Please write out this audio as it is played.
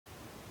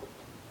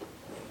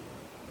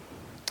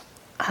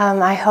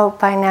I hope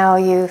by now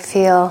you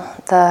feel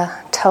the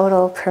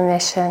total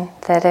permission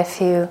that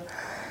if you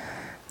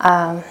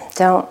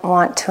don't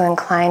want to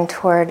incline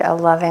toward a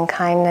loving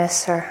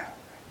kindness or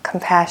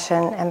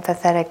compassion,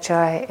 empathetic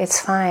joy,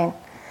 it's fine.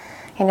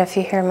 If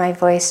you hear my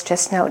voice,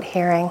 just note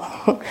hearing.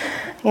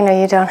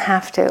 You don't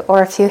have to.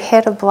 Or if you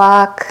hit a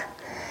block,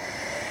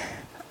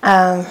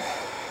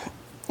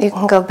 you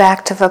can go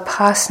back to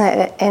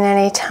Vipassana in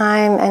any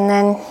time, and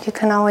then you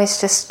can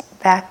always just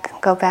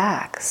go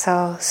back.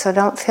 So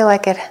don't feel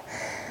like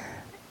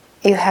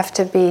you have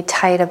to be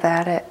tight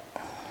about it.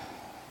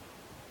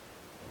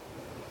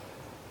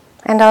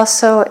 And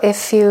also,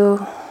 if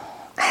you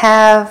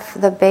have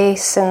the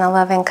base in the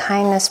loving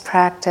kindness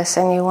practice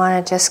and you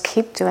want to just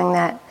keep doing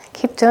that,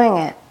 keep doing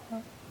it.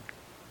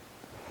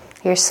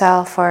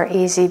 Yourself or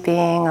easy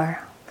being or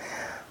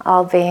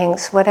all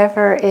beings,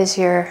 whatever is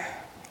your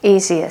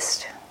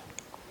easiest.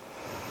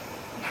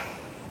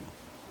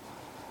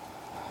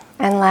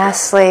 And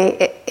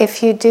lastly,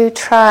 if you do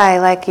try,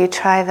 like you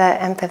try the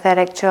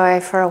empathetic joy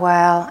for a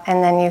while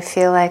and then you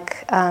feel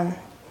like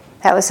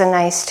that was a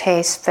nice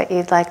taste, but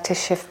you'd like to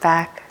shift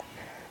back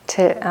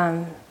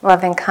to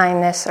loving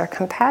kindness or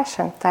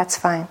compassion, that's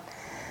fine.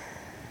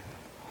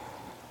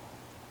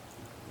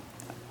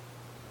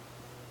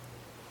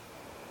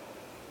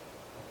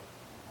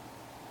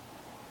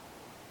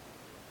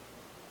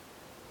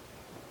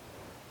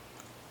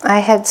 I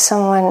had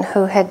someone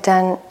who had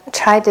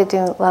tried to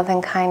do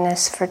loving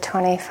kindness for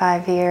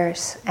 25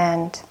 years,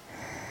 and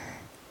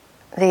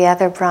the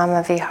other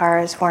Brahma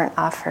Viharas weren't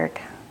offered.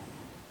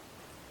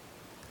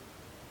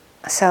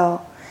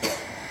 So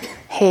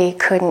he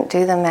couldn't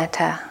do the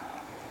metta.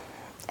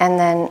 And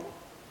then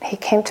he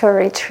came to a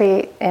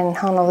retreat in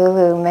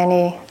Honolulu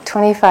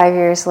 25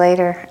 years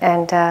later,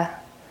 and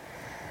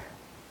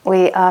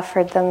we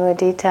offered the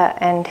mudita,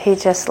 and he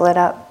just lit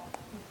up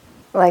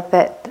like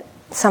that.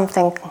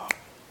 Something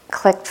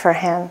clicked for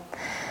him.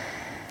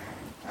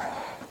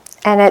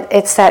 And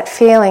it's that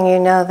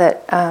feeling,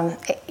 that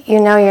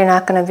you're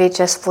not going to be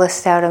just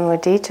blissed out of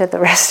mudita the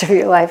rest of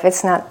your life.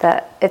 It's not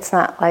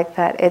like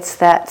that. It's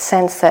that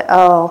sense that,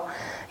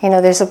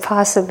 there's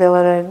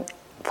a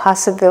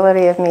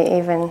possibility of me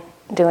even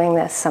doing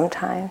this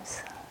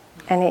sometimes.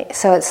 And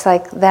so it's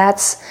like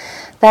that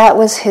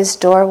was his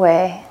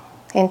doorway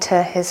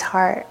into his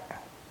heart.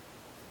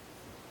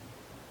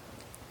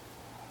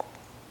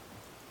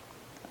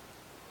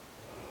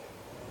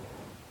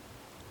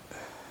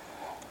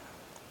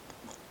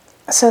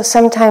 So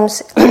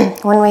sometimes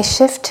when we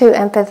shift to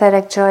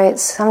empathetic joy,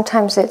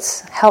 sometimes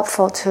it's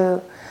helpful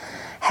to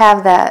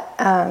have that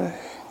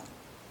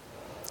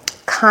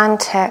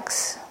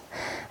context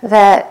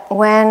that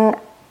when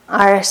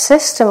our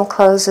system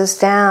closes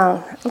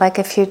down, like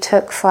if you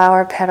took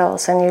flower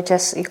petals and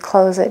you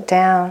close it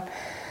down,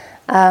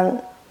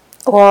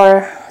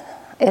 or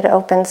it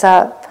opens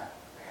up,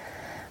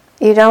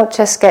 you don't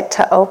just get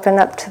to open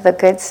up to the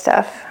good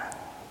stuff.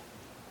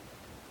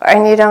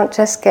 And you don't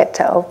just get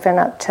to open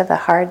up to the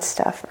hard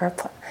stuff.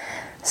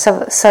 So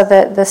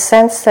the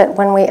sense that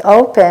when we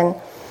open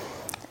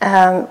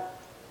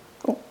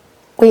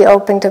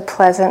to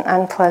pleasant,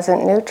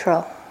 unpleasant,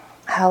 neutral,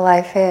 how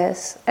life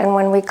is. And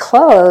when we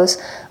close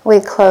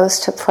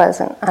to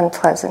pleasant,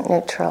 unpleasant,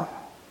 neutral.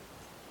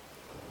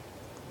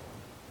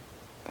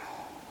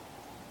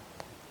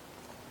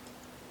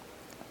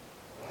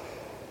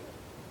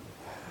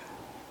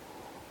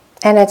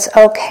 And it's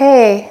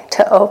okay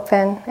to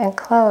open and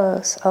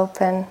close,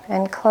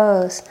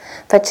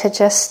 but to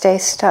just stay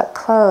stuck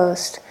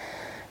closed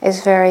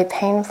is very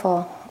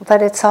painful.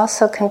 But it's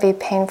also can be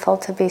painful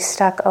to be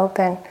stuck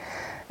open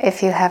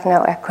if you have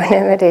no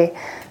equanimity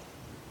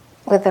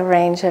with the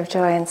range of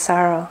joy and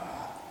sorrow.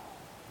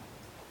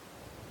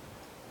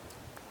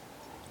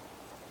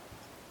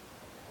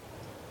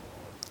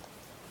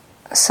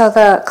 So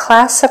the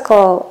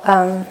classical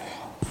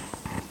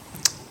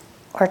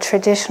or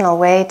traditional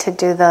way to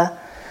do the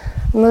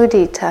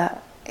mudita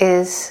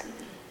is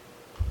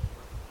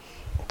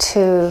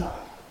to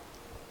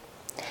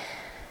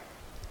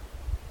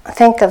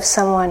think of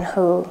someone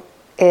who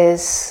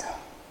is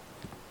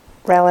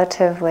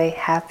relatively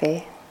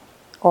happy,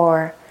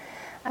 or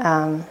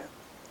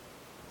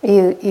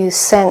you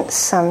sense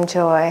some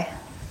joy,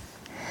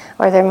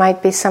 or there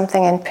might be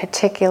something in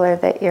particular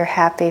that you're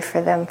happy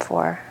for them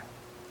for.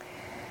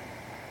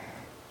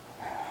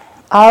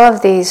 All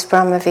of these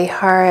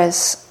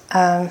Brahmaviharas,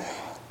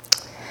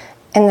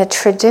 in the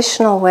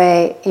traditional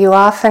way, you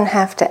often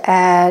have to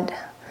add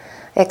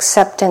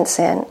acceptance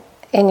in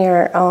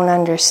your own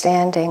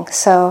understanding.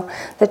 So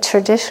the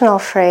traditional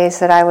phrase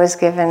that I was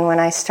given when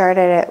I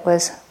started it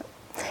was,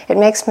 it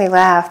makes me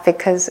laugh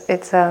because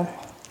it's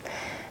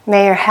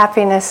may your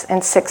happiness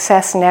and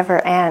success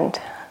never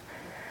end.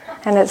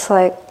 And it's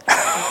like,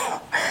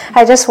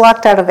 I just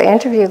walked out of the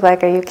interview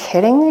like, are you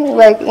kidding me?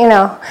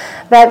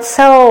 That's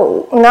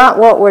so not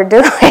what we're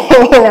doing,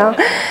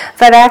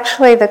 But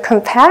actually the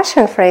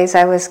compassion phrase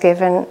I was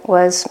given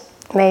was,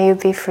 may you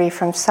be free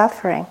from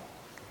suffering.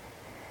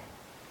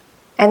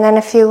 And then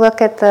if you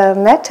look at the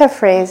metta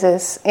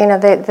phrases,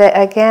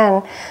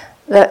 again,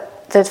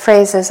 the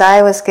phrases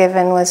I was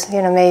given was,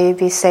 may you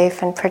be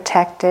safe and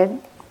protected.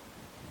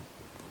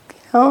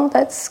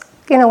 That's,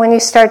 when you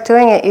start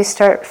doing it, you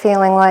start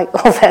feeling like,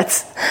 oh,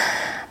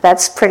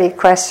 that's pretty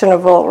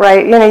questionable,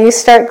 right? You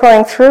start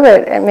going through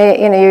it.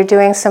 You're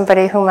doing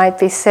somebody who might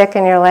be sick,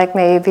 and you're like,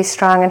 may you be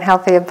strong and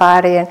healthy of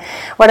body. And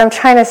what I'm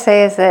trying to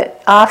say is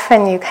that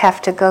often you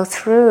have to go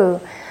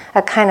through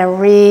a kind of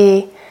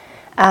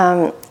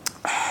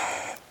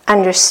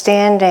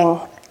understanding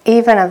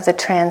even of the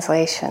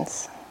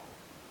translations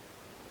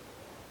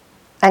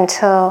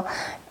until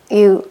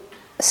you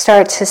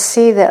start to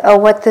see that,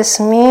 what this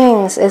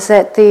means is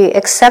that the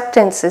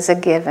acceptance is a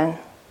given.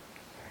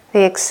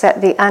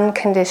 The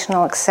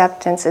unconditional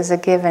acceptance is a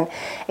given.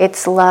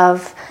 It's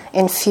love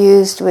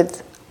infused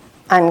with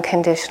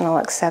unconditional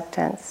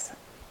acceptance.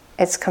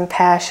 It's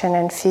compassion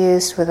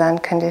infused with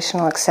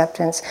unconditional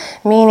acceptance,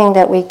 meaning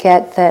that we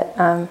get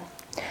that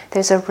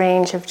there's a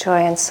range of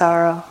joy and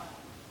sorrow.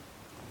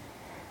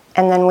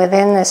 And then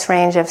within this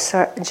range of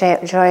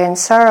joy and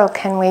sorrow,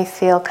 can we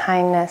feel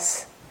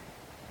kindness?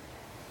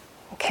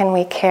 Can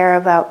we care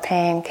about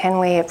pain? Can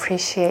we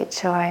appreciate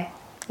joy,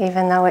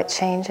 even though it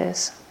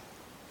changes?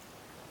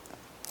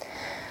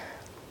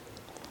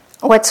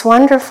 What's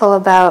wonderful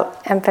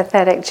about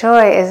empathetic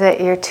joy is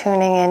that you're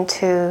tuning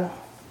into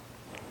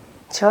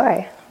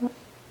joy.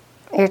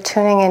 You're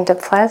tuning into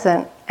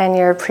pleasant, and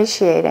you're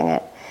appreciating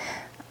it.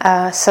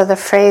 So the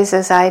phrase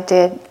I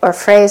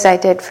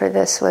did for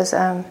this was,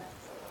 I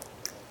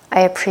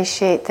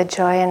appreciate the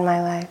joy in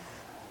my life,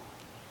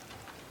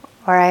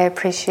 or I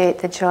appreciate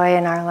the joy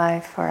in our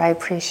life, or I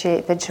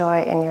appreciate the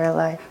joy in your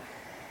life.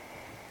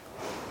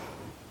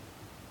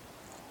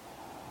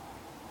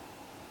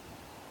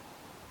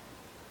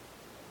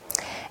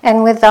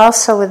 And with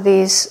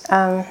these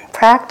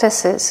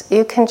practices,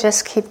 you can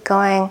just keep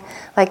going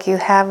like you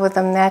have with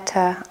a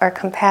metta or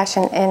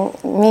compassion, in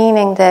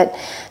meaning that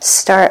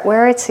start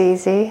where it's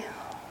easy,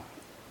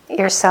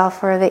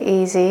 yourself or the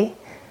easy,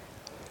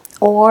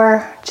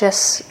 or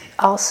just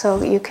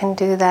also you can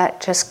do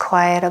that just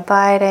quiet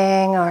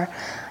abiding, or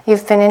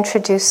you've been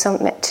introduced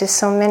to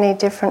so many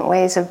different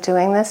ways of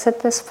doing this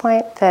at this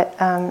point that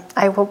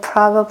I will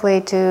probably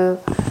do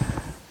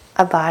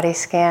a body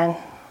scan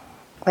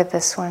with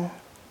this one.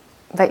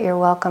 But you're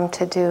welcome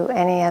to do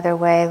any other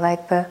way,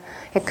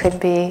 it could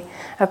be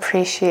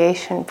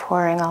appreciation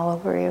pouring all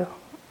over you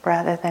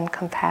rather than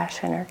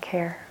compassion or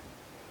care.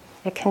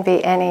 It can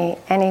be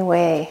any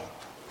way.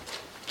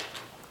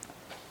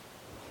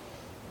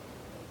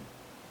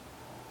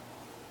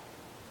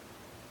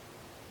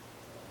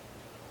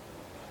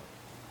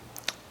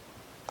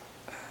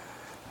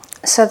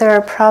 So there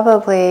are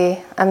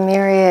probably a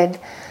myriad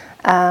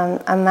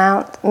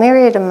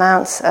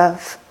amounts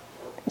of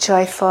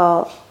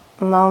joyful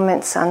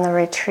moments on the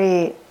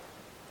retreat,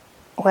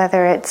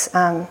 whether it's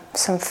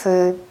some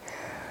food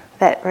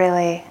that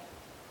really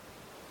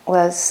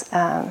was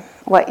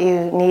what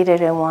you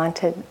needed and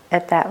wanted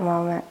at that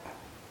moment,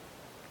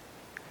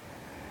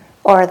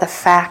 or the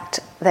fact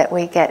that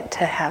we get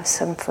to have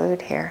some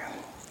food here,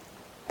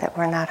 that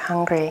we're not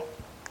hungry.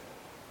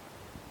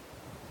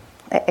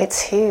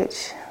 It's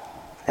huge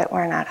that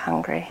we're not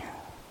hungry.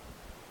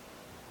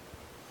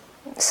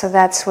 So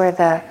that's where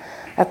the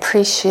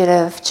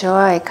appreciative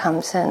joy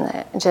comes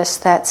in,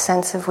 just that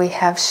sense of we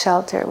have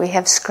shelter, we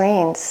have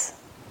screens.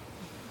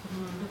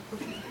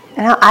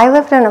 And I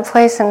lived in a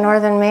place in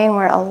northern Maine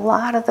where a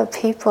lot of the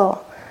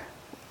people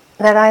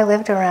that I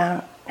lived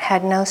around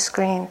had no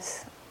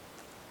screens.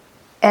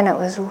 And it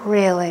was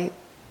really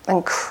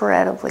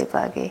incredibly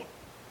buggy.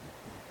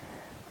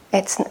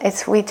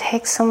 We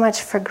take so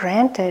much for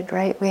granted,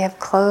 right? We have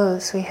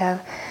clothes, we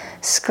have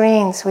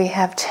screens, we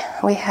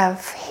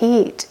have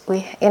heat.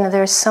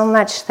 There's so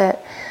much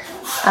that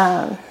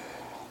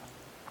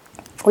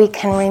we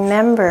can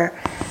remember,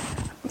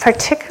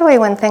 particularly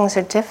when things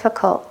are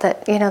difficult,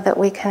 that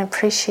we can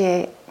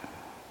appreciate.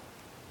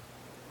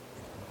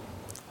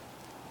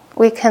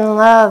 We can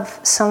love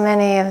so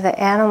many of the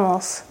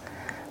animals,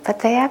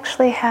 but they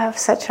actually have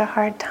such a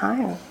hard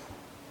time.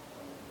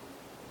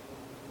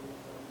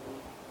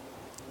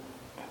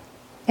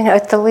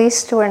 At the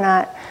least, we're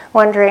not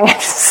wondering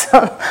if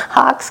some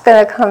hawk's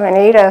going to come and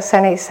eat us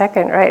any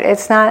second, right?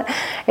 It's not.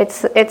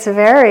 It's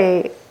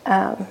very.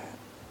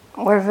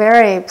 We're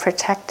very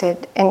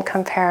protected in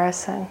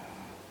comparison,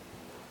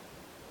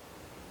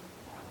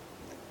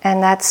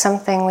 and that's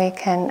something we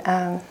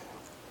can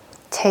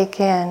take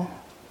in.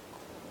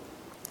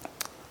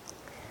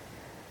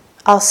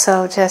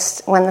 Also,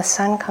 just when the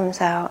sun comes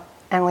out,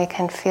 and we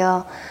can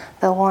feel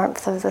the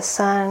warmth of the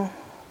sun.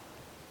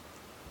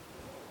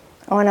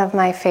 One of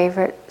my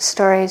favorite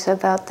stories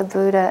about the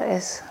Buddha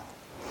is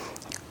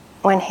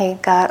when he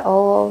got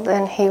old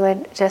and he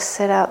would just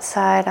sit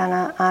outside on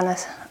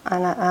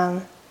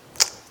a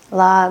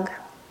log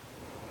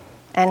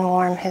and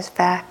warm his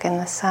back in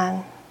the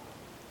sun.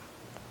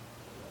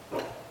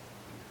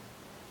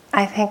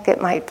 I think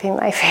it might be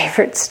my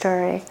favorite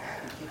story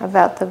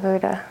about the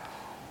Buddha.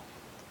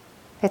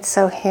 It's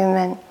so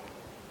human.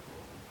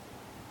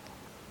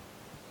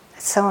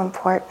 It's so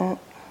important.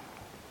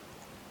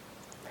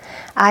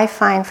 I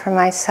find for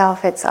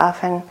myself it's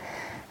often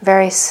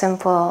very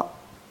simple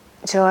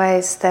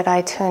joys that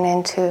I tune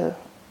into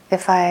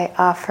if I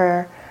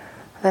offer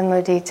the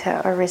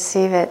mudita or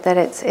receive it, that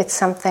it's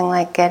something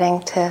like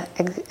getting to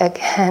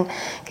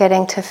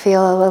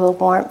feel a little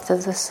warmth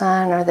of the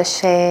sun or the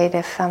shade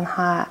if I'm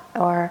hot,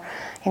 or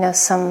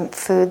some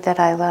food that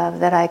I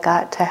love that I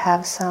got to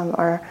have some,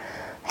 or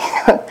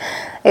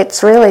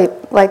it's really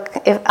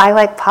like, if I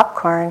like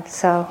popcorn,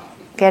 so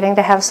getting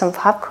to have some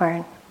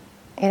popcorn,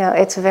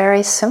 it's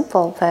very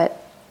simple, but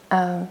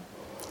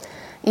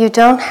you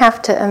don't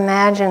have to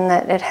imagine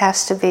that it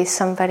has to be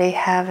somebody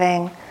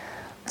having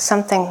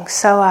something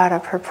so out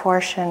of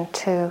proportion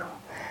to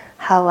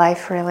how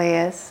life really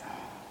is.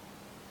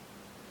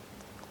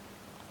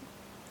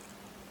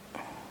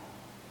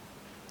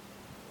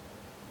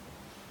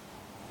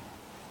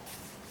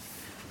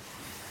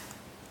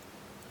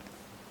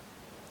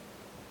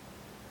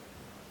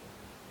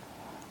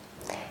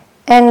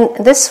 And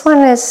this one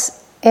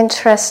is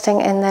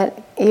interesting in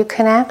that you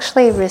can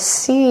actually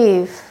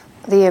receive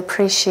the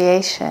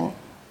appreciation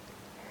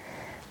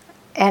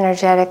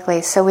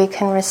energetically. So we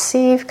can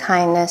receive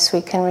kindness,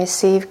 we can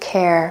receive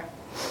care,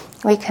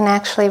 we can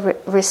actually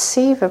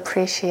receive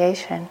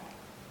appreciation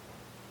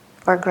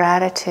or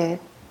gratitude.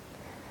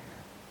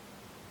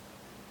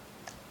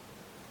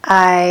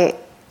 I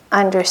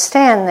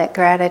understand that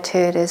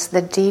gratitude is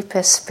the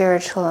deepest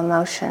spiritual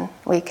emotion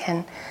we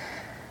can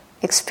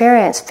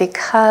experience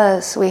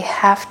because we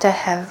have to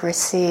have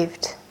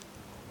received.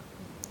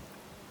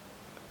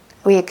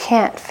 We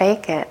can't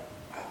fake it.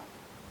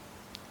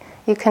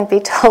 You can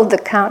be told to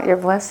count your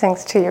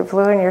blessings till you're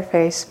blue in your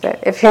face, but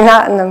if you're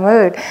not in the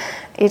mood,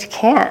 you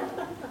can't.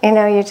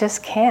 You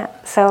just can't.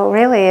 So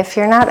really, if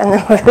you're not in the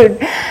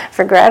mood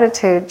for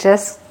gratitude,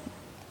 just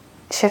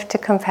shift to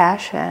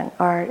compassion,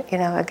 or,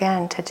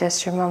 again, to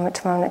just your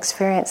moment-to-moment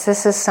experience.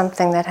 This is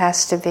something that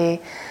has to be,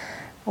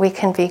 we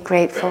can be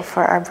grateful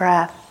for our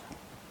breath.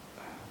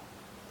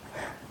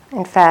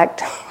 In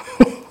fact,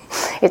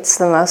 it's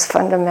the most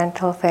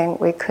fundamental thing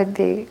we could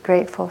be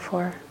grateful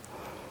for.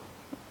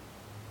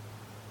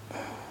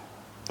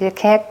 You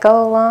can't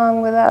go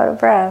along without a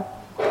breath.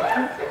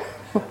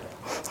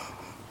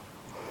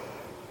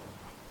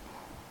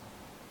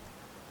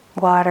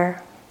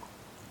 Water.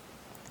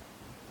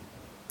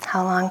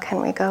 How long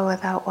can we go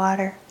without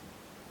water?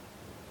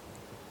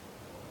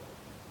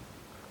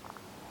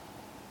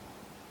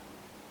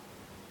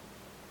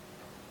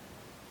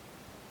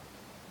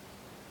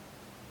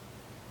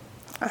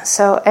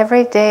 So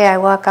every day I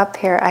walk up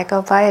here, I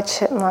go by a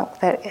chipmunk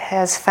that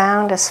has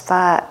found a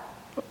spot,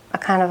 a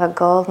kind of a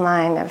gold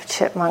mine of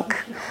chipmunk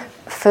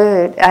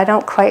food. I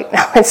don't quite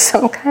know, it's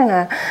some kind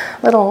of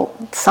little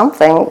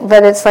something,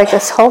 but it's like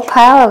this whole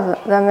pile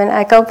of them, and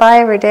I go by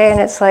every day and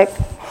it's like,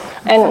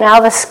 and now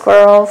the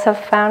squirrels have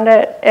found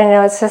it,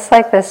 and it's just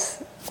like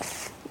this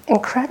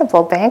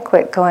incredible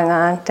banquet going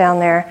on down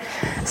there.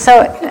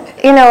 So,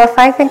 if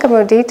I think of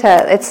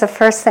Mudita, it's the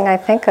first thing I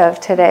think of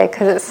today,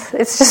 because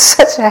it's just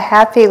such a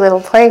happy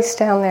little place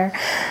down there.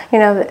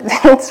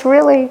 It's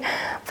really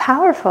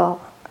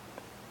powerful.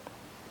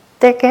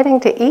 They're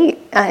getting to eat,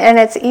 and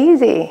it's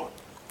easy.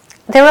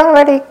 They're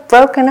already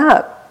broken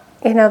up.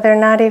 They don't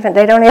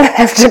even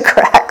have to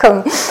crack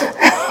them.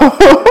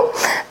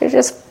 They're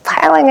just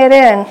piling it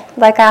in,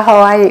 like how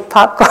I eat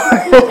popcorn.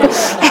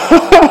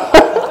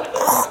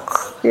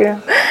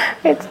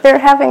 They're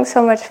having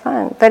so much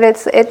fun. But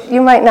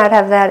you might not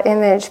have that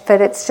image,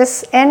 but it's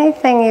just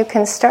anything you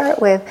can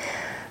start with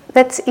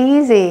that's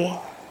easy.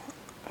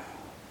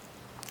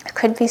 It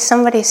could be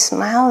somebody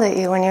smiled at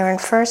you when you were in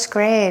first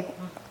grade.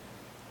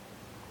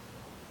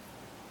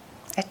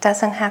 It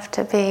doesn't have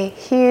to be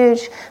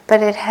huge,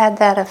 but it had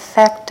that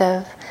effect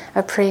of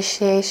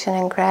appreciation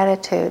and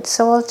gratitude.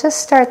 So we'll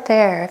just start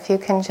there. If you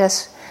can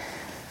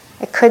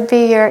it could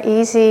be your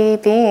easy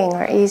being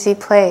or easy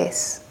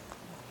place.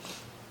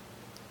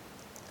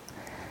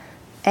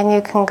 And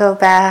you can go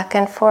back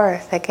and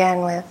forth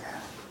again with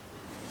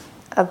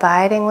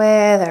abiding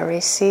with or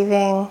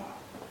receiving,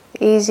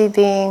 easy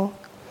being.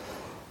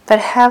 But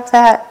have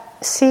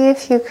that, see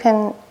if you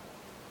can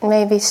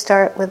maybe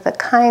start with the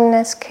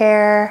kindness,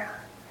 care.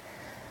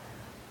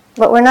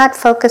 But we're not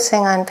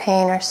focusing on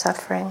pain or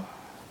suffering.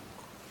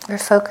 We're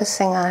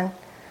focusing on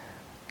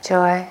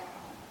joy,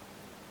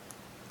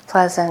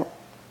 pleasant,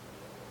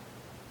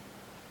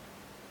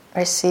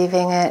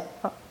 receiving it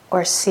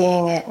or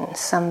seeing it in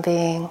some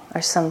being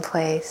or some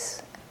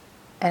place.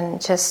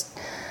 And just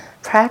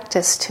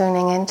practice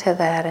tuning into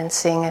that and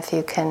seeing if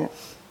you can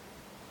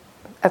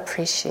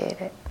appreciate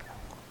it.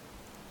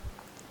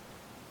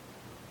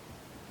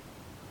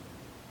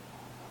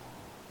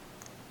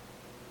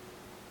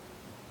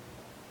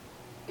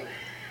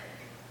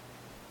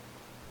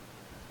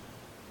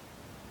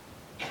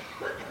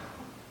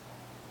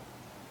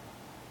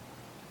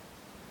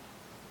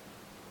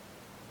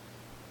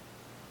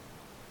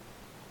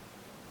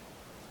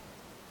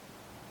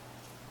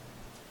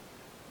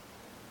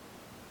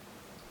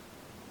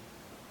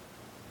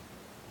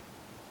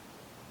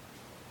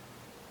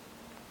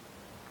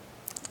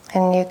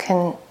 And you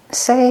can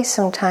say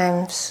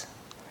sometimes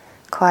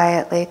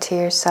quietly to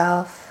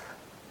yourself,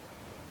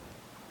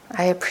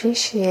 I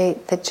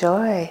appreciate the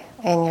joy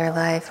in your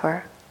life,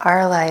 or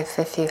our life,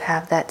 if you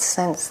have that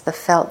sense, the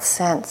felt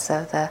sense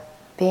of the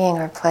being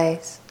or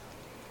place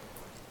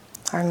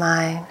or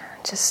mine.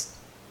 Just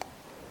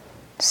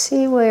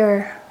see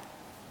where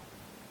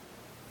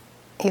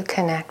you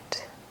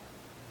connect.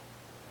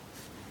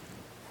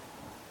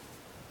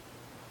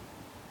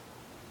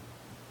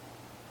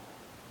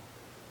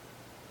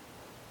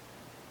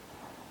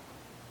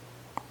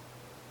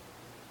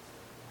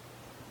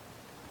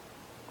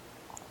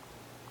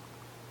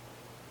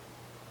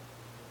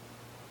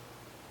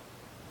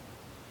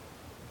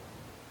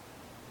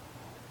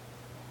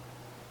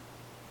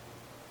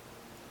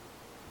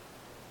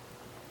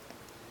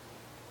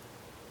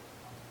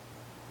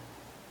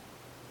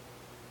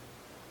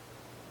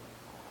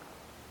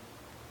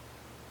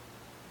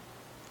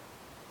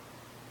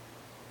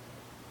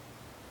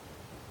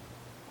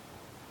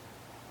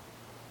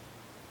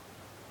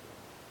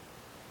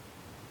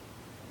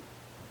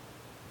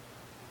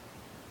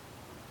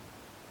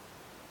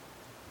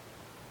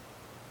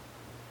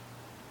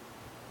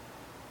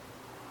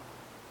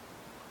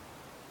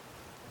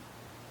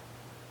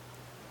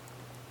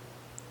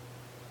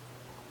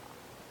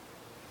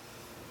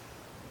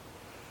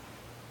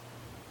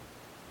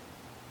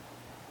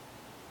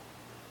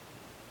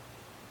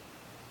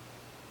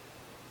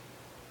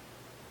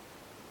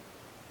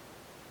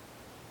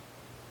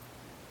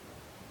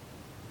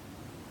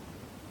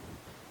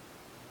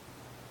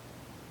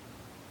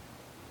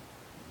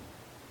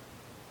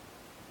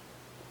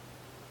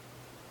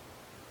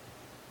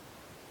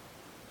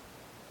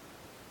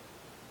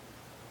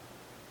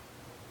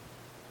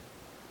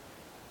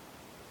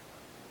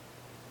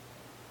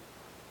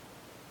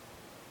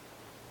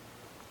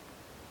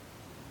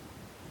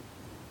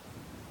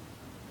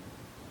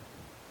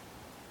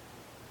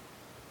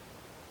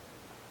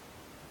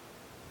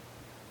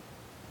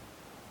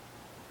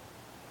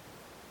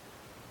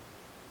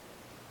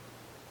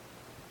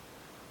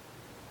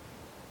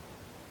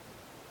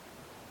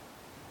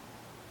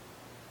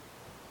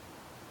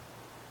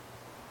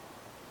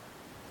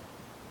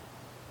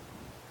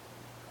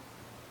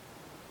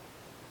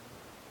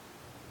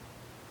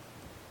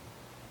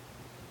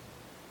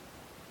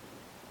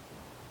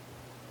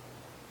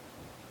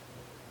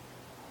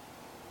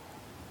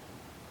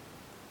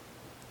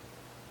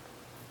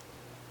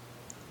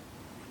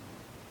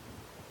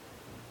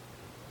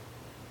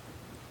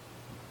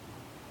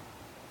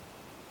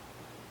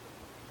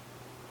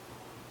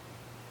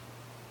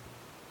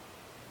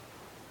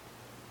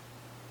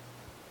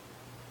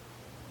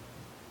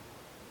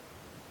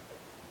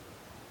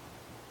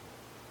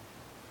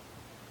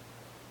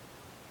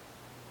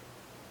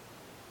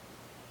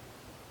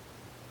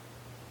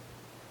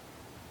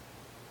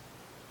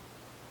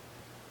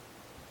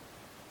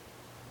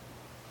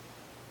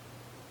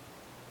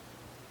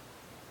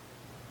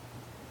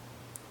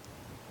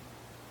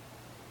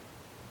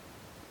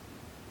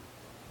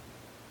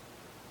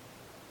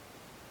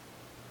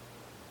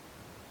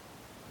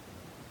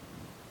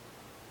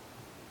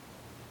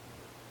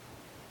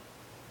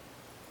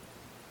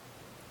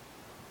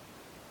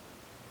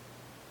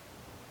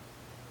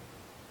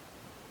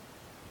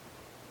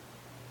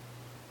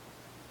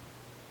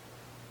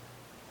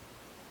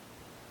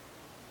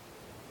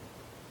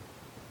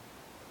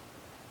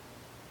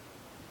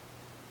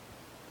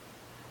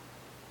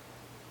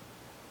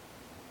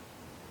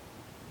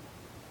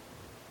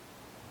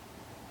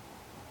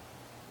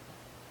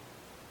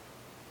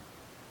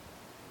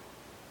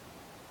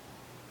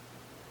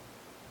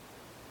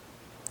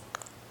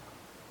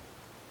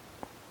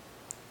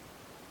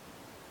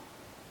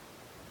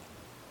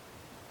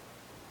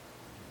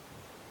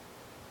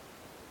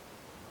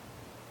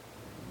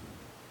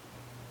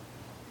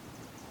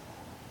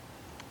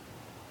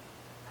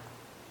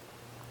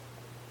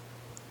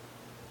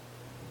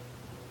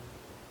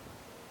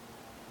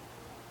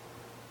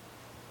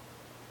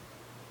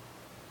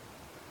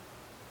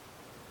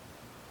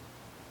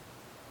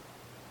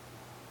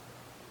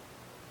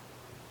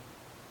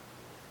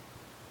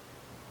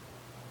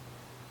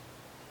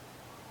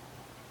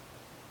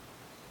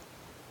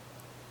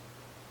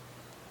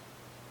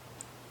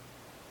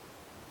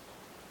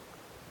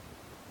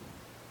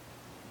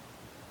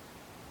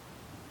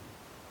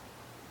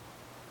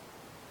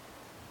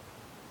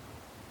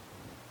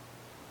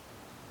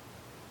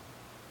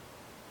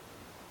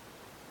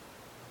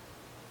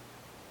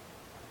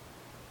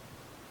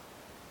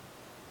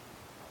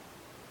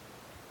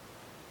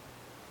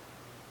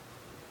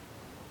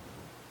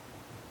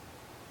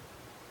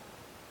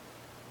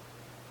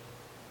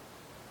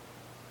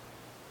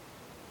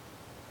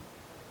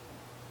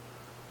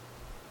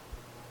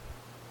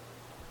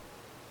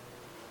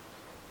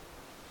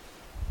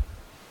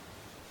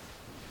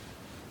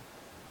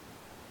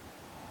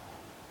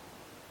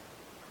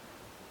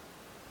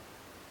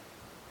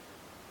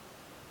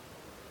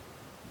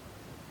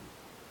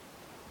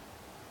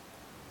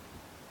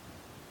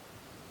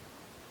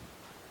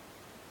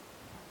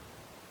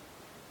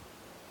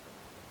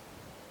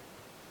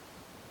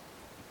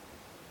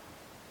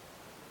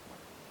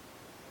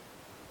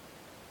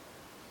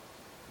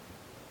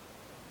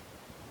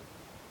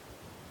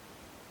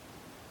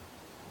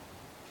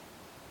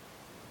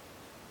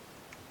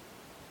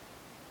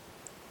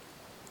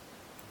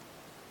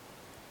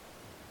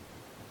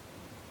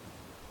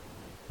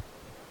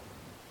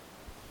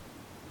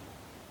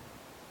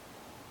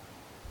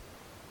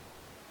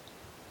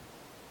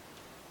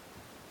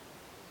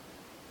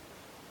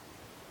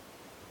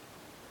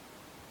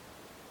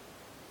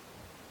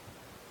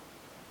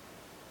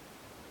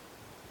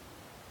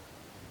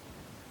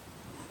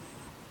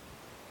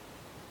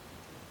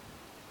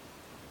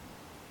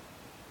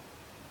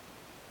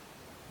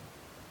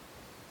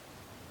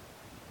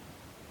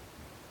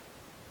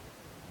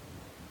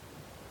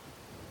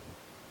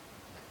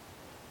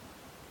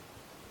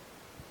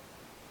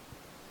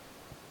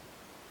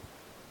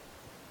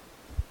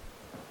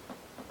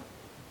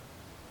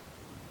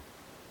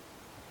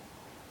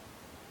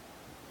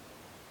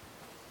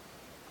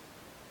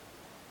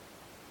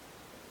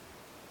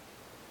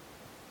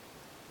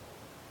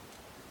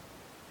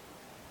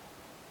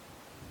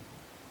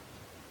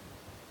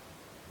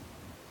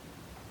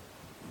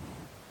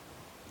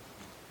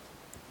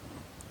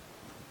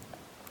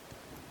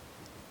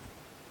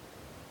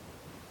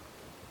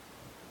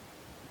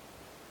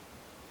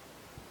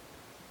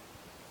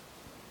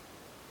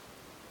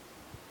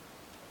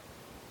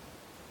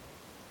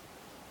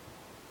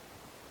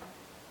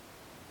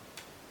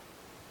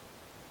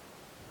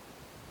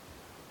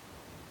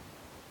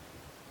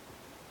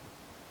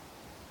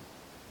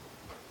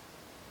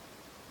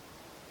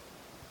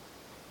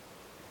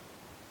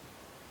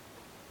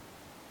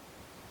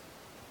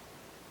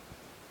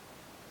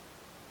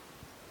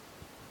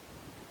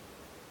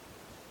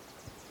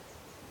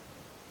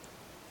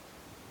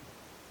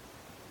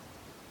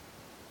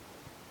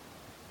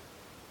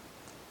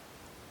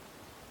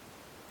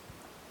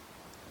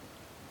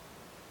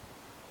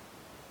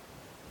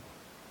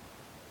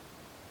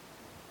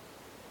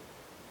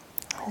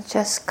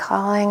 just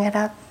calling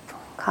up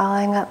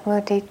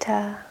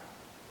Mudita,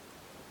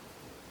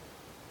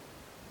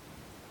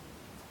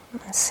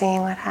 and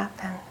seeing what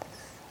happens.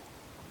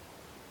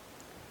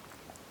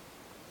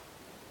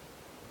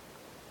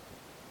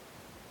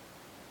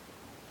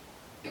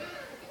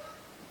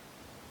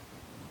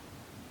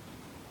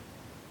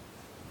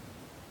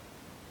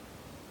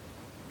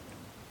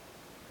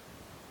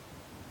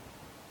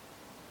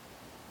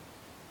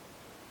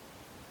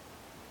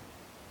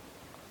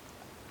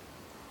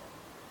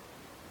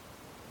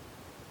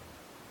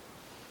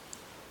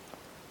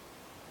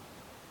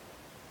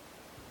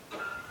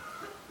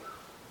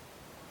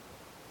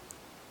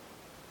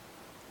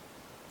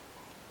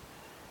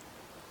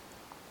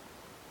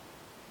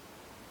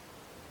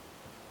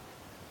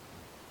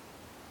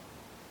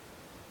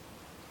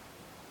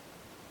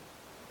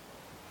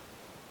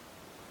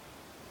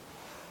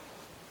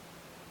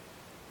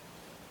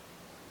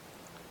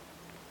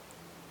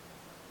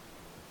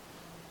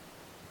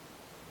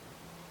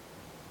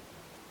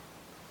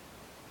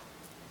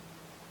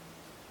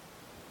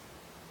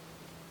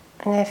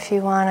 And if you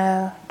want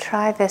to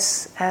try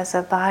this as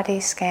a body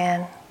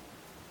scan,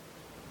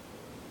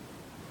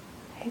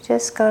 you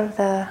just go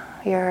to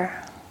your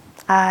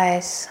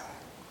eyes.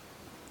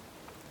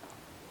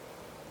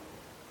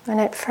 And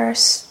at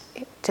first,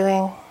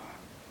 doing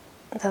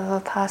the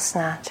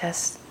Vipassana,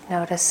 just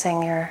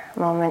noticing your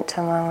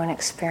moment-to-moment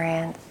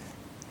experience.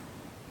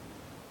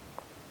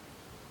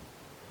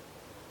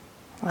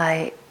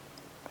 Light,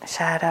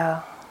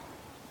 shadow.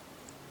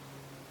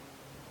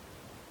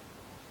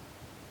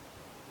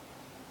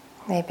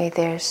 Maybe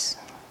there's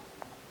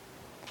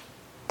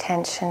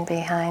tension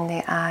behind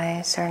the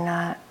eyes or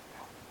not.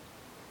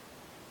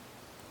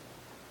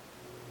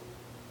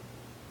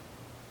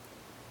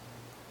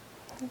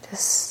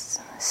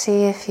 Just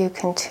see if you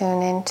can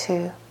tune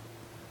into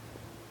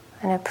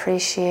an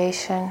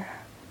appreciation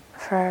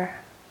for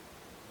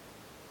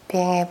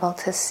being able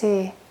to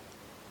see.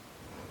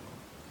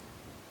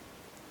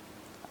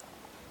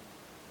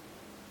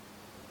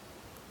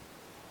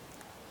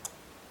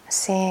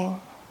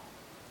 Seeing.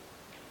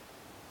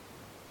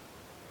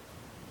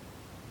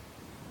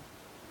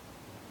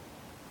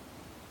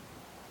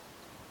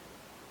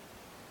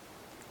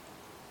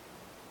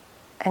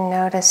 And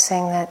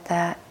noticing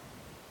that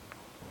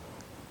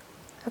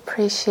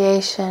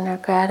appreciation or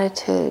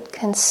gratitude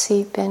can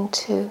seep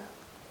into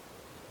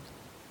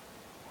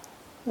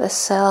the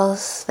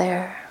cells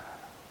there,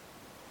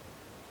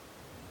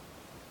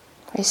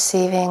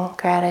 receiving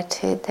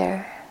gratitude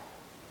there,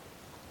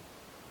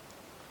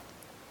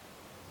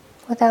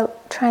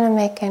 without trying to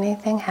make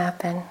anything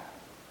happen.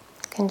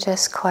 You can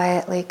just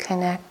quietly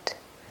connect.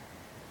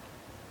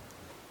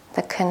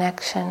 The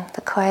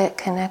quiet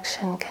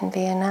connection can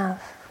be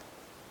enough.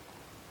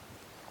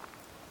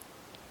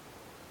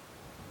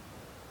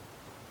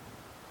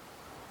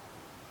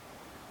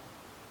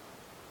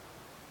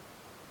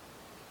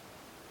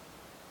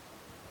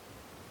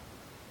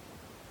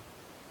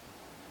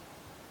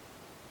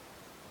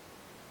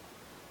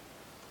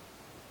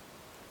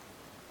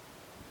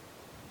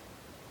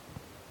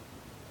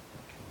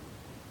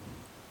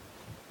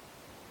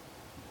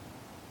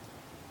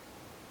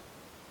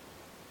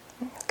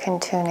 Can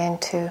tune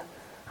into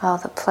all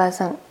the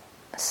pleasant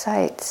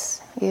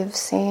sights you've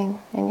seen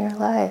in your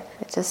life.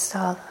 It's just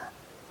all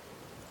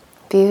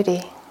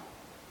beauty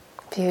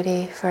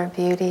for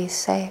beauty's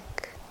sake.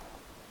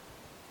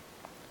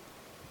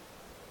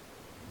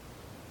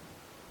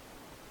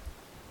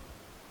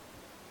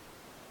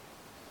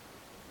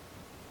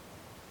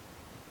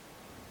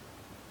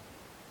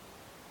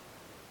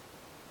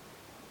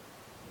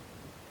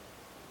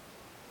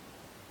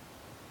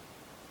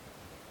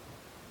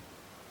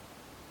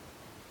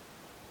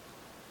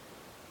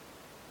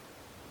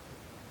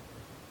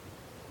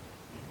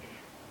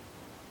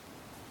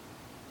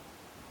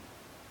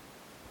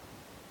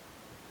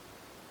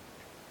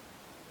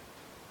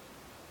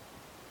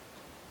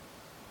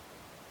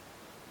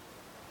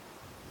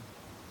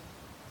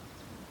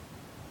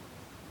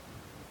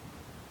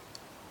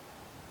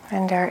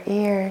 And our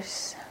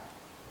ears.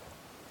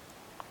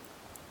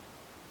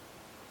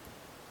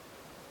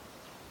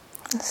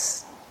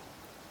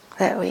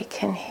 That we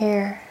can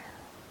hear.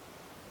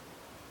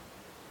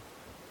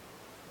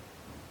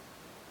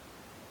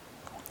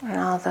 And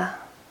all the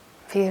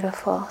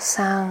beautiful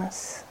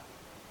sounds.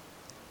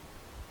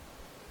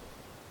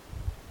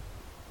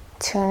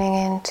 Tuning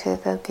into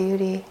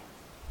the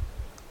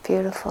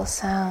beautiful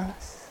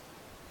sounds.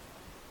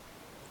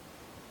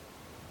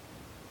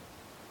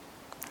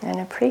 And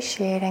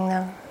appreciating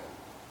them,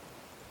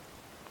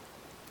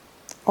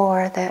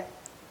 or that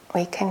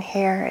we can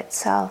hear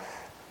itself.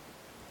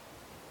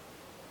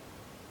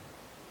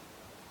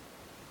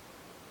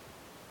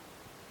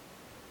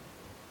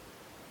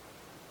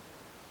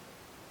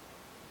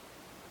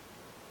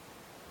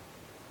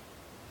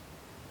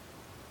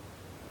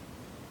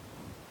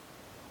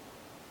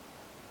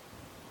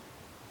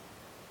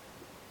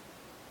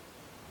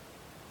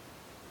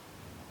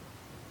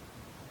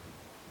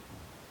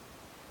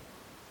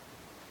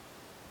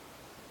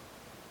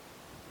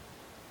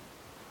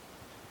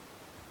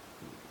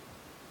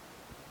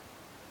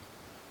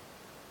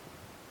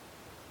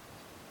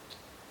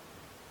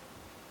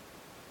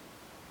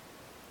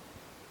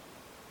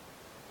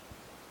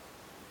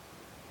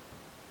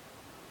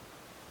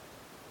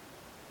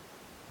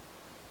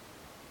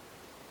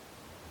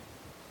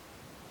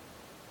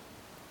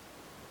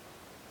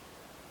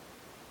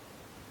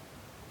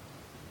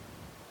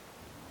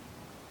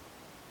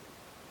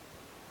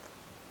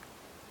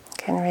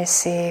 can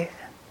receive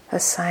the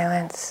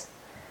silence.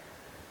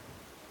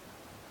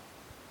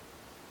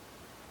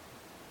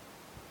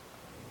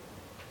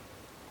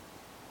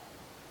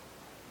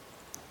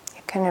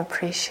 You can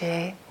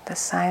appreciate the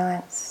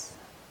silence.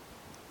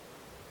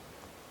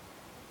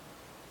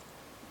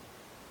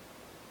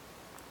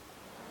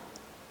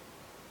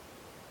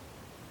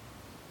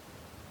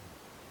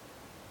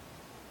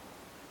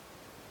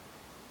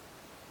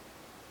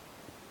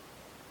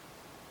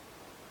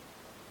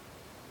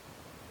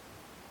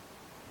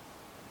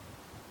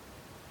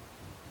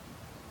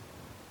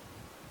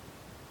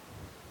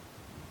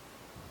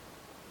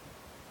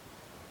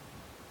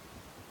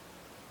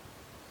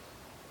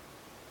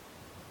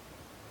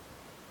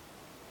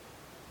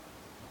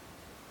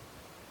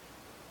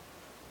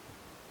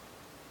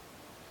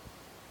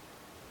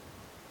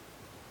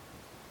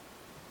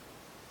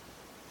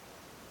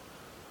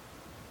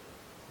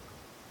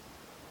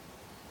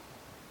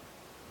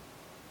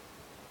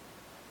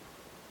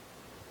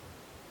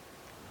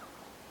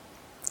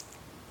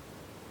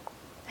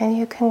 And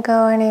you can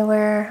go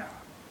anywhere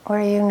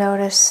where you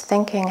notice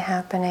thinking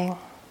happening.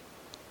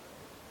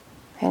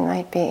 It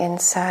might be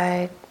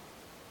inside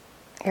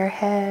your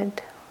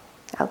head,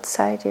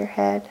 outside your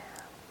head,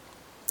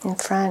 in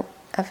front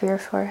of your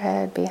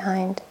forehead,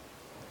 behind.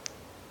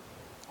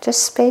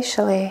 Just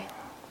spatially.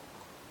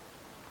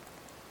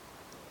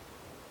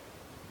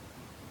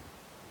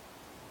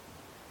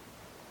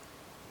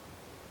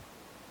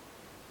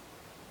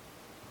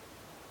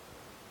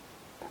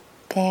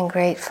 Being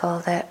grateful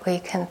that we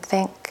can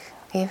think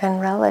even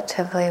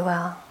relatively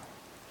well.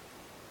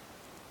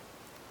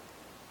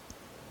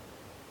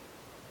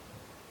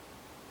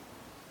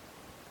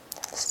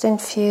 Just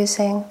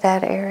infusing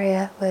that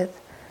area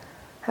with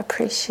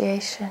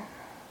appreciation.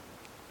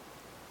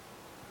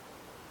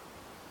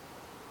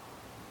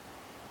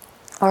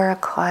 Or a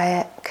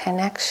quiet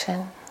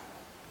connection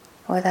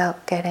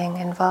without getting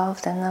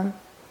involved in them.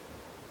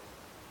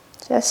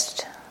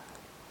 Just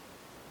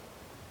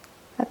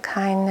a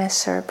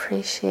kindness or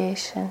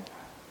appreciation.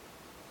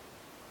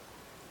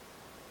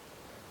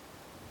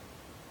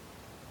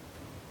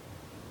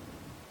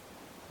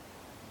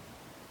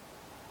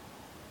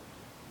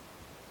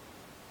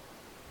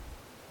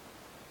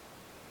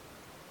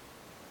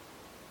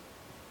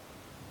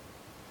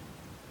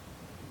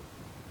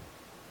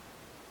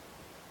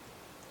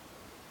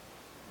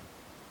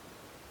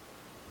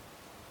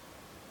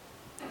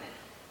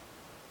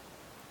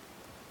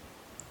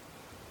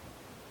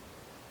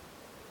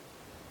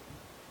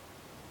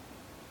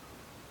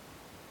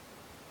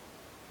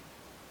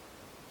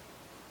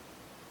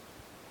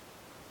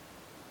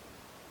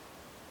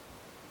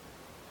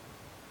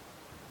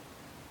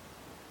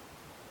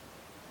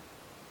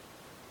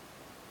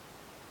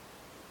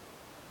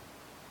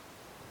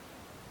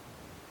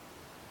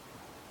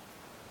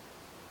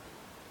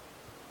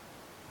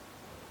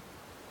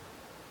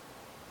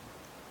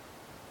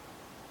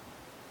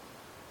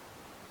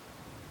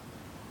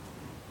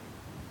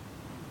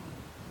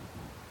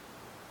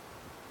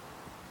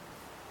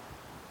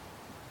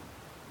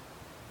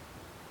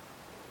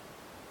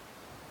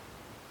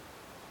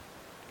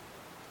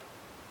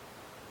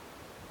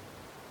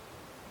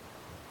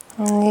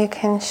 And you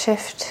can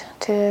shift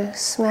to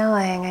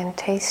smelling and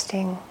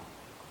tasting.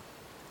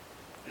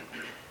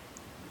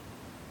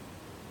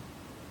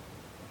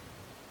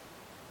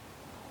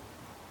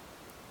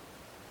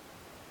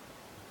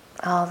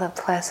 All the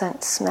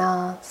pleasant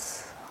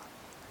smells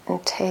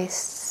and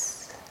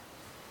tastes,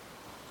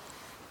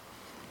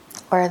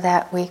 or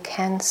that we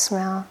can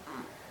smell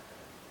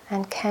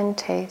and can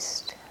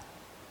taste.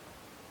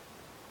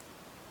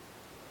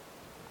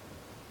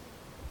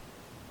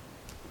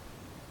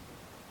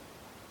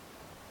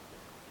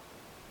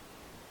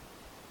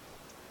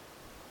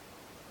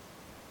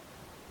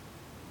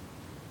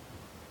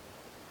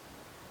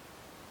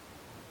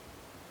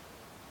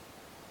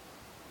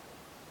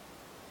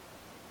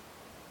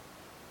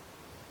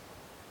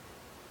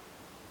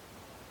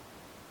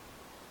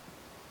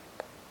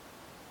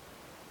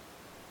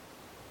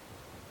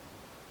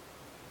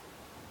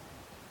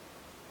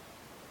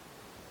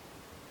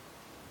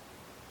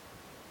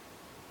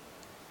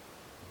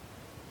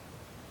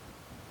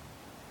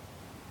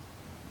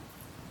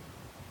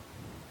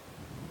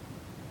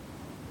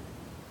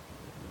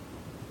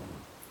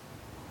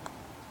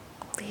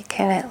 We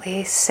can at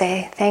least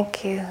say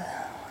thank you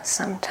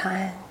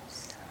sometimes.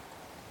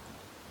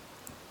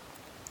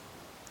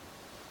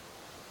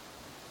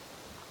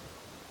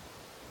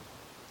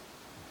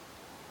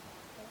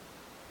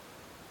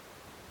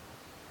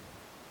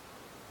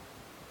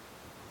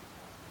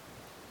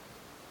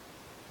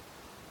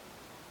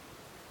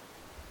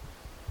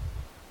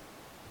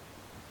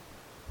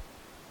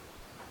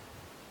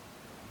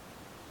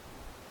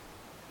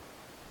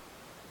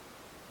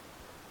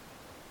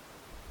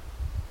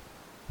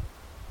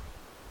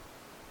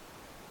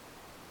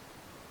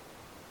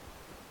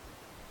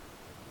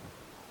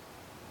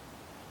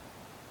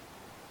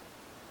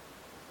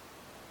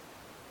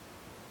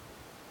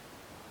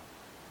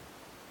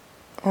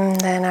 And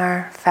then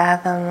our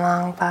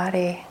fathom-long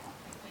body.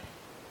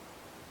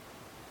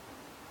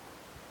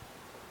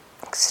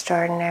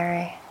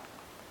 extraordinary.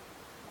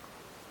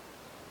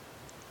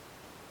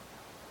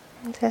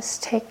 And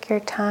just take your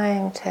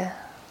time to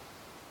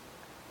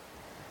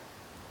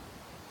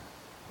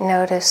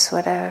notice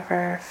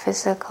whatever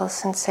physical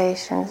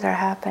sensations are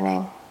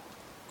happening.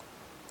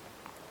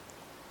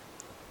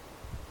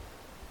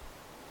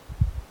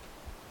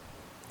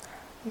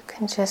 You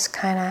can just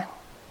kind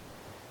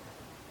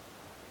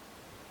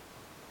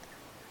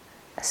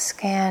of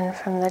scan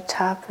from the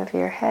top of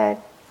your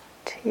head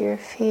to your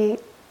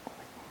feet.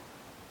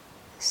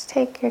 Just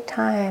take your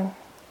time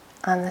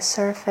on the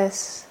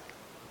surface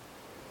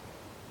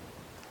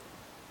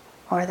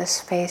or the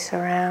space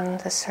around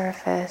the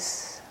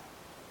surface.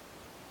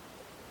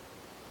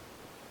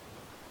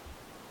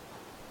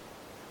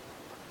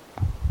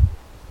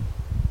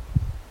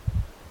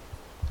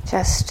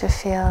 Just to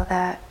feel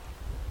that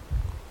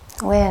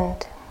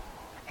wind,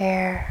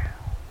 air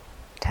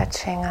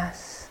touching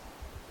us.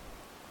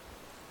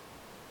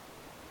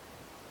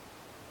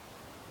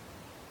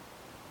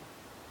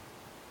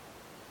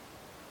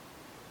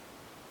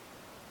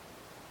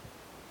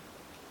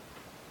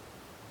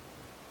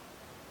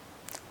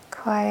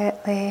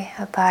 Quietly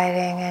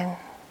abiding in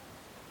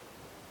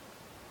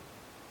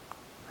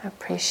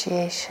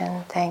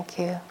appreciation. Thank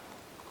you.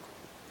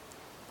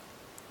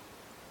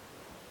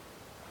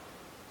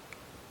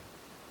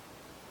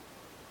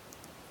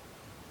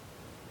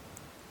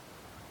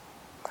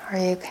 Or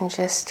you can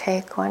just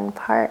take one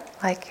part,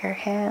 like your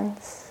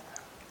hands,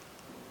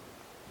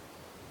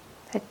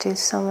 that do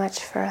so much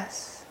for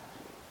us.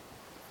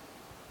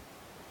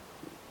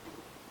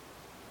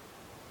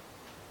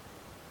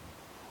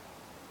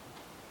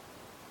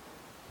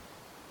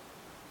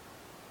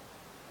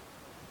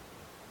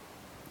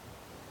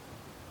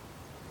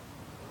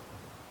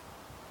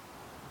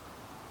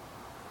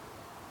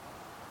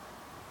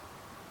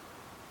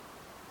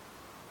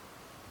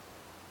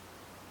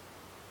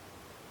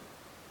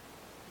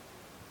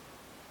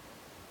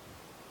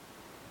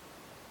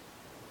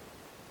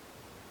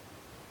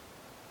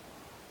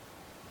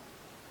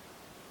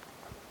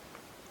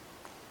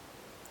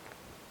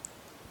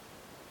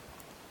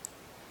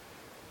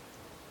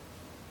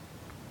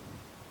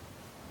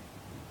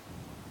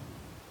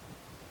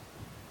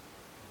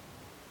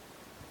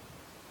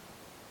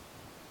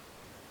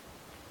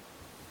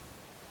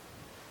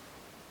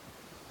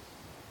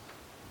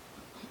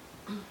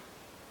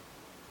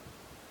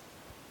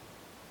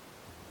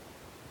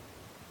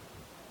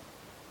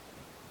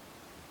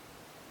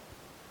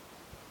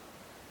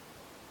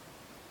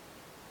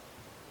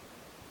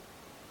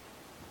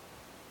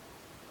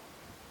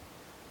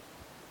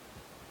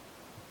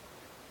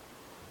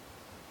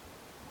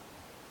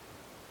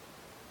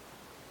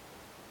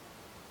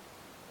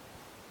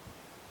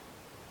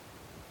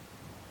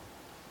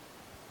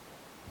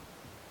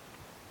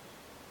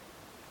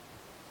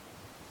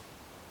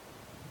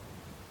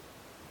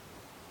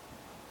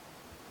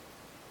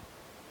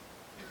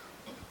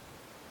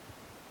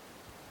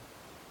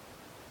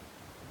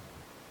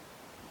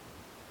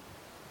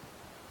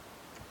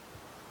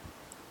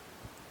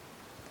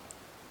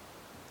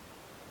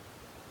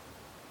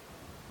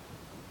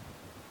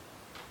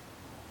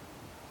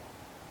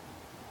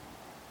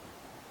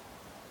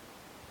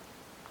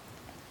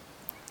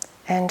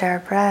 And our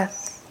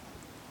breath.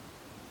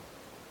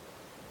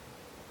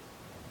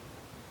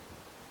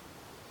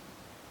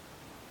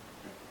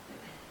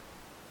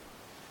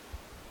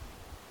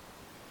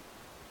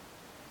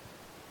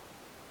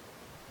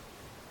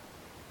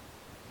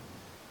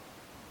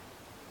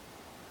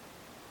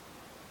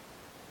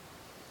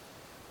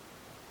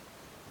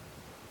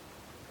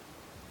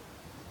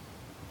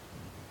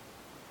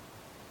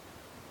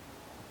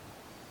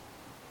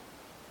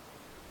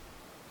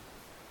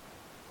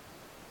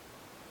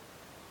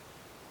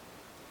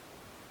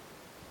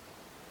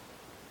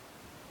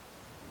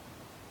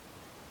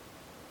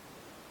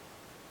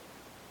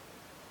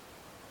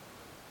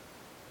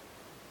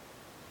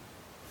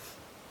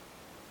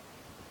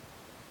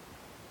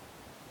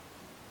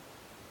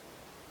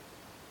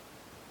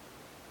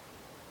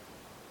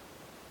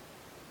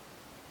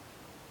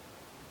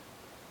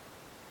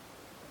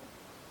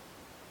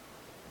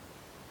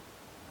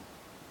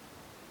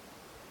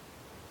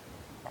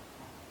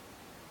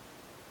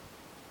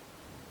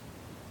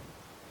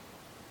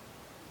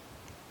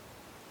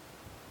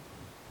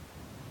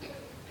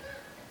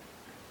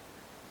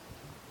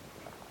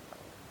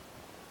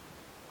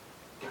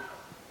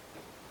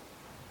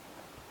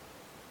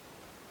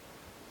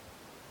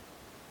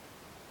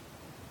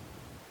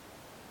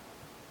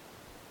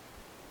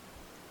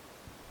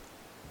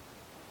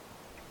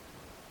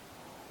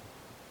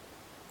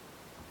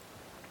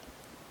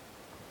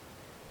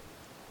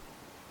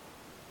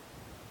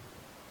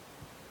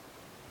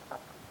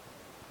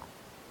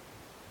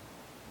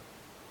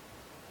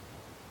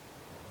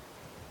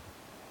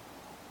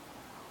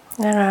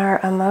 In our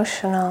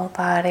emotional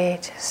body,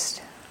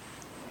 just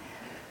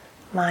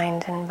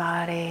mind and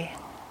body,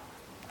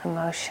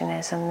 emotion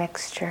is a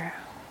mixture.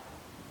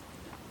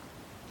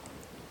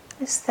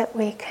 Just that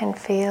we can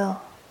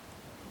feel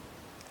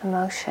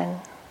emotion,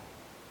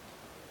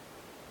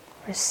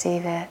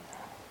 receive it,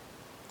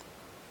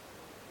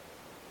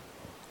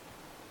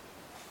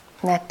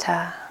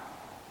 metta,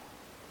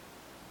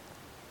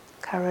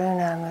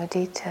 karuna,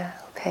 mudita,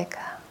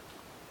 upekkha,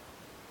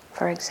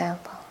 for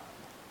example.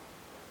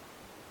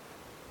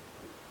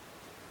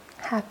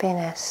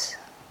 Happiness,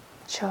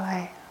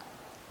 joy,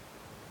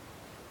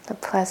 the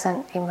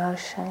pleasant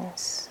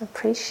emotions,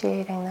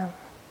 appreciating them,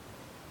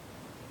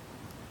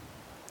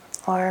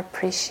 or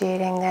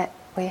appreciating that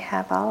we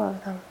have all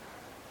of them.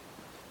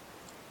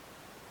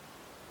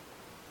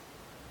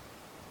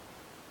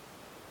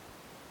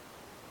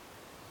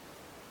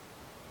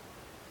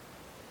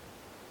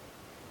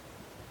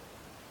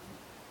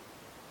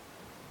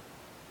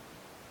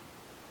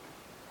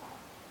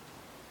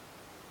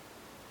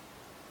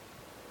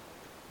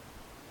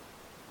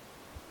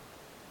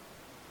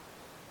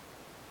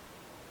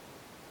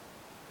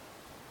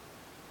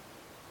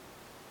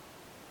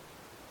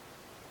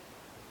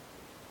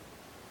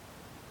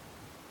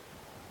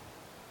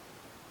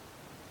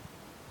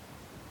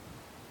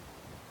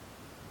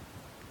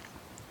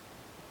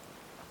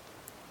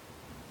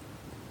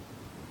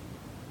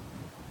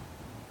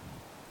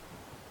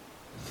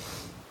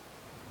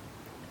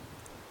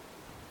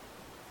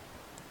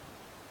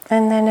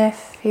 And then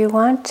if you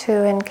want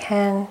to and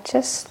can,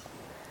 just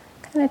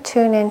kind of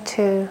tune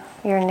into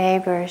your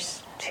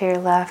neighbors to your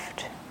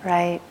left,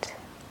 right.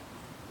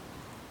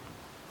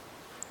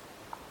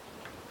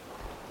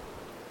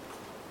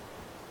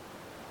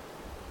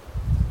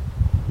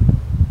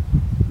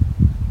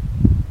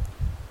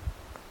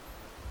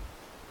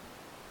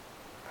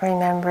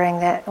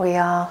 Remembering that we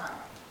all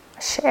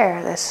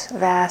share this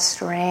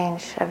vast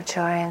range of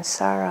joy and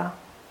sorrow.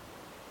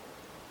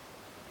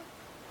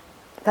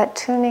 But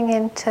tuning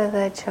into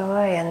the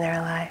joy in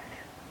their life.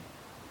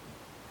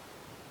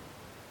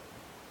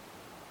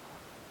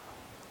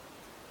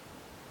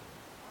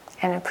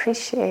 And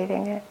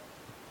appreciating it.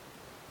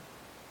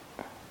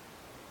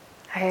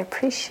 I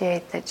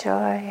appreciate the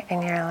joy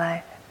in your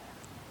life.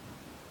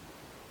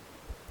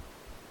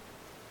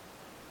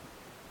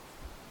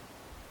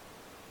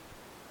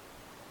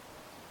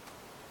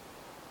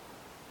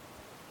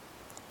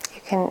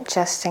 You can,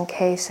 just in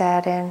case,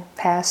 add in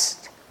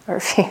past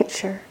or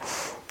future.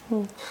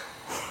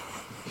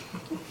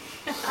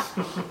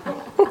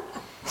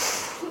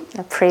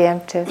 A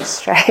preemptive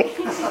strike.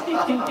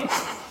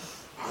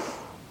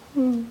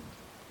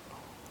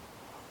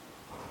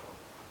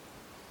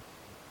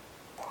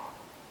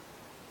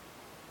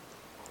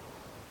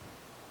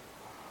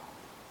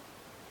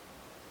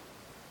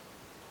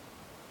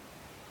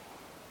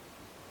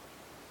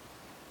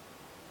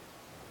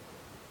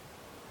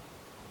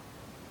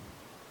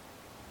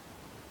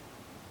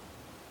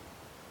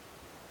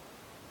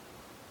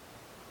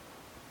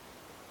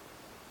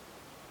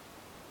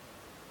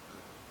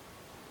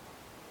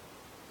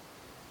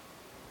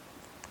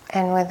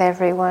 And with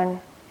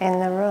everyone in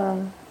the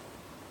room,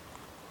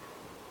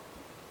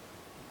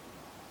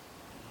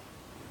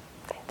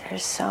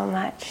 there's so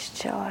much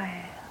joy.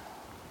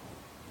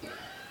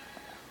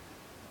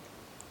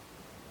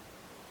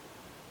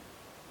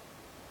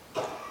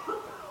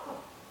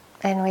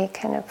 And we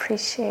can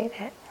appreciate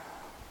it.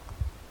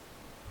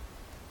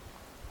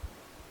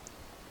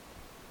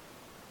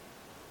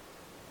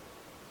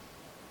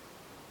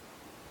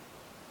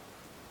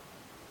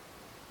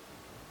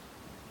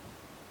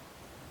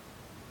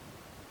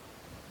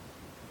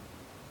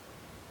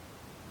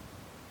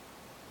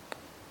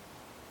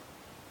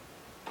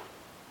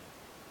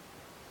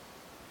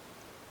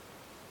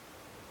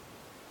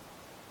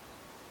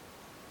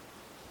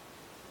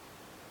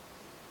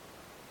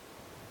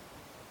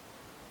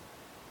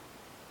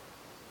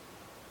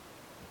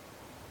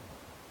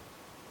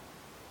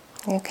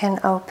 You can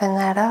open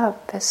that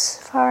up as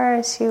far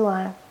as you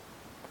want.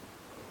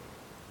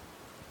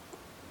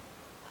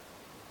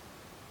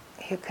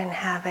 You can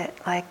have it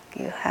like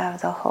you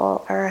have the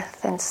whole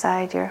earth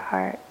inside your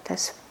heart,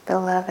 this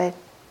beloved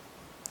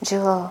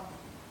jewel.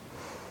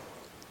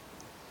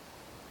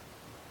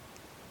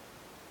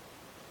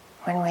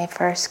 When we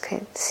first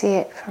could see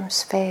it from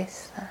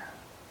space, the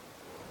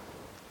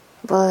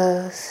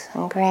blues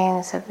and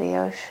greens of the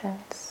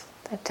oceans,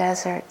 the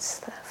deserts,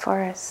 the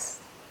forests.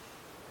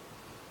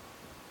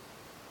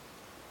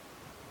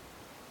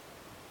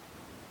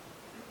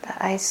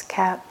 The ice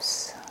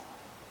caps.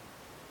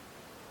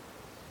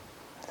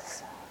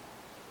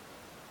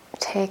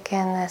 Take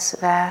in this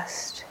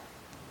vastness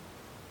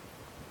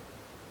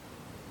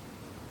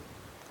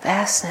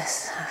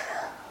of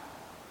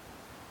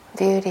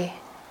beauty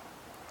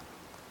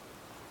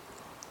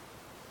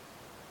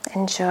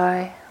and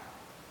joy.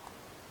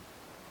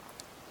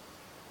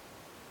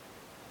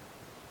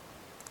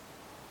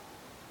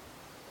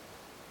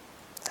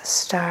 The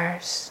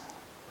stars.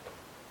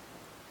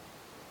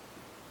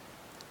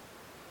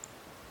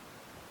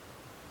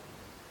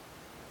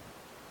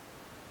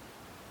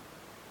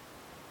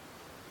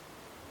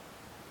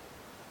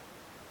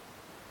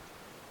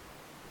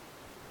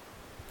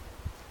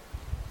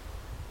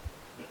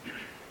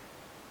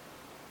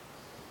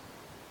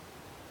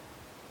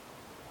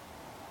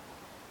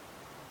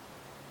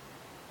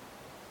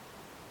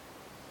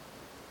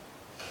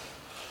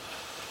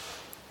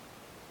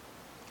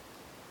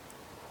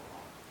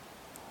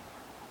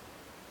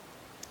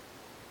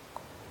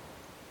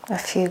 a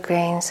few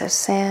grains of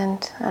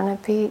sand on a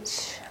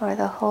beach, or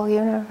the whole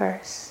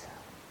universe.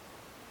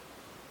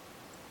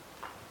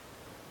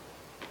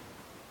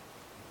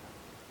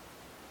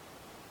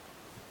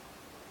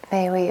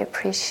 May we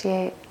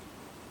appreciate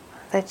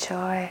the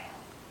joy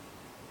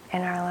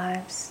in our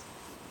lives.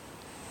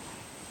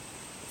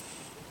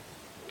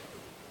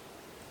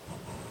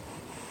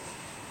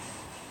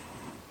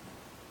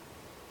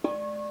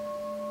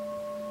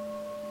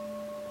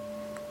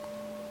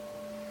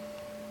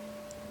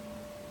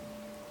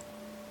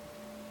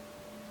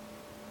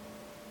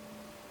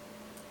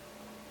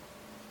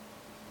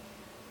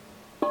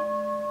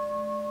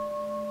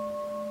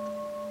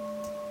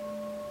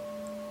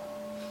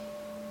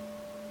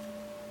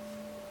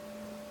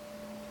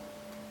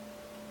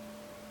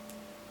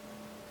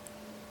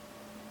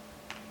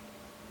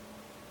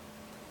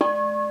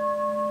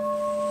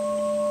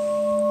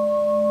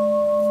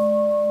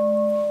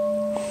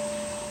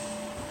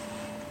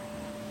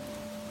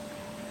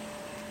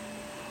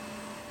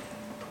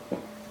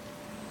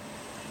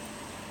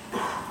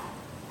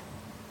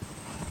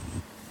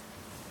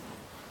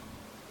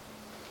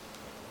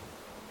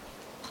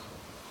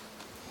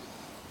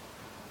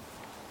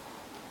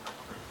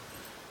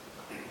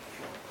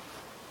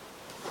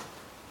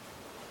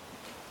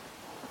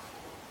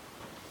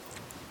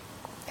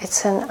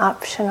 It's an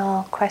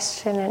optional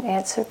question and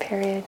answer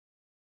period.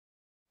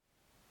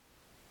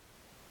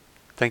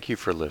 Thank you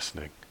for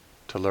listening.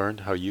 To learn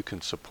how you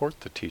can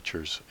support the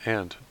teachers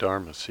and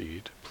Dharma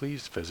Seed,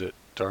 please visit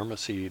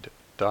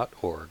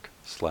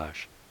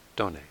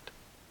dharmaseed.org/donate.